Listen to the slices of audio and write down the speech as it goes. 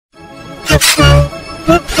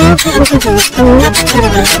proud to introduce the next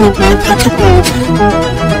generation of Wi-Fi technology.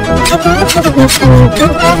 Technology that makes our new Gig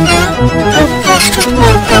WiFi our fastest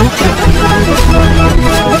Wi-Fi ever.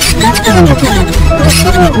 With speeds beyond your gig, we're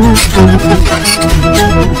setting a new standard for fast.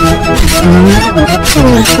 No matter what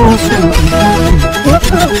generation you think, you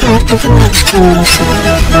can be part of the next generation.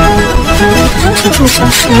 Introduce our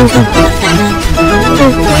standard Wi-Fi,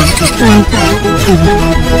 our fastest Wi-Fi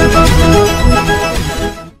ever.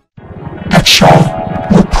 At Shaw,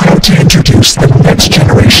 we're proud to introduce the next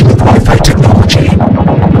generation of Wi-Fi technology.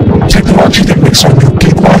 Technology that makes our new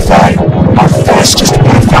Gig Wi-Fi our fastest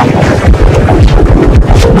Wi-Fi ever.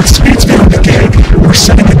 With speeds beyond the gig, we're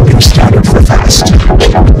setting a new standard for fast.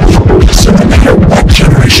 So no matter what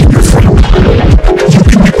generation you're from, you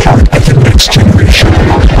can be part of the next generation.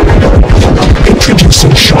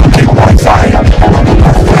 Introducing Shaw Gig Wi-Fi,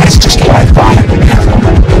 our fastest Wi-Fi ever.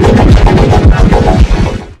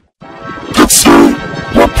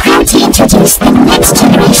 Introduce the next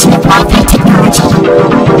generation of Wi-Fi technology.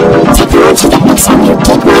 Technology that makes our new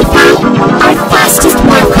Gig Wi-Fi our fastest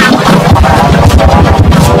Wi-Fi ever.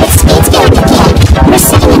 With speeds beyond the gig, we're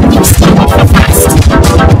setting a new standard for fast.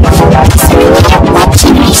 So no matter what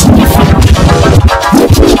generation you're from, you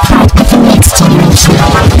can be part of the next generation.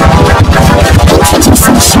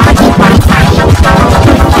 Introducing Shaw Gig Wi-Fi, our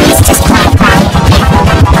fastest Wi-Fi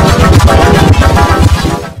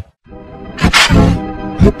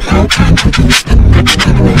We're proud to introduce the next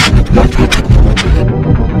generation of Wi-Fi technology.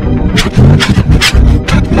 Technology that makes our new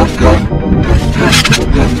Gig Wi-Fi our fastest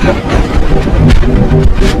Wi-Fi ever.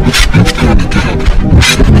 With speeds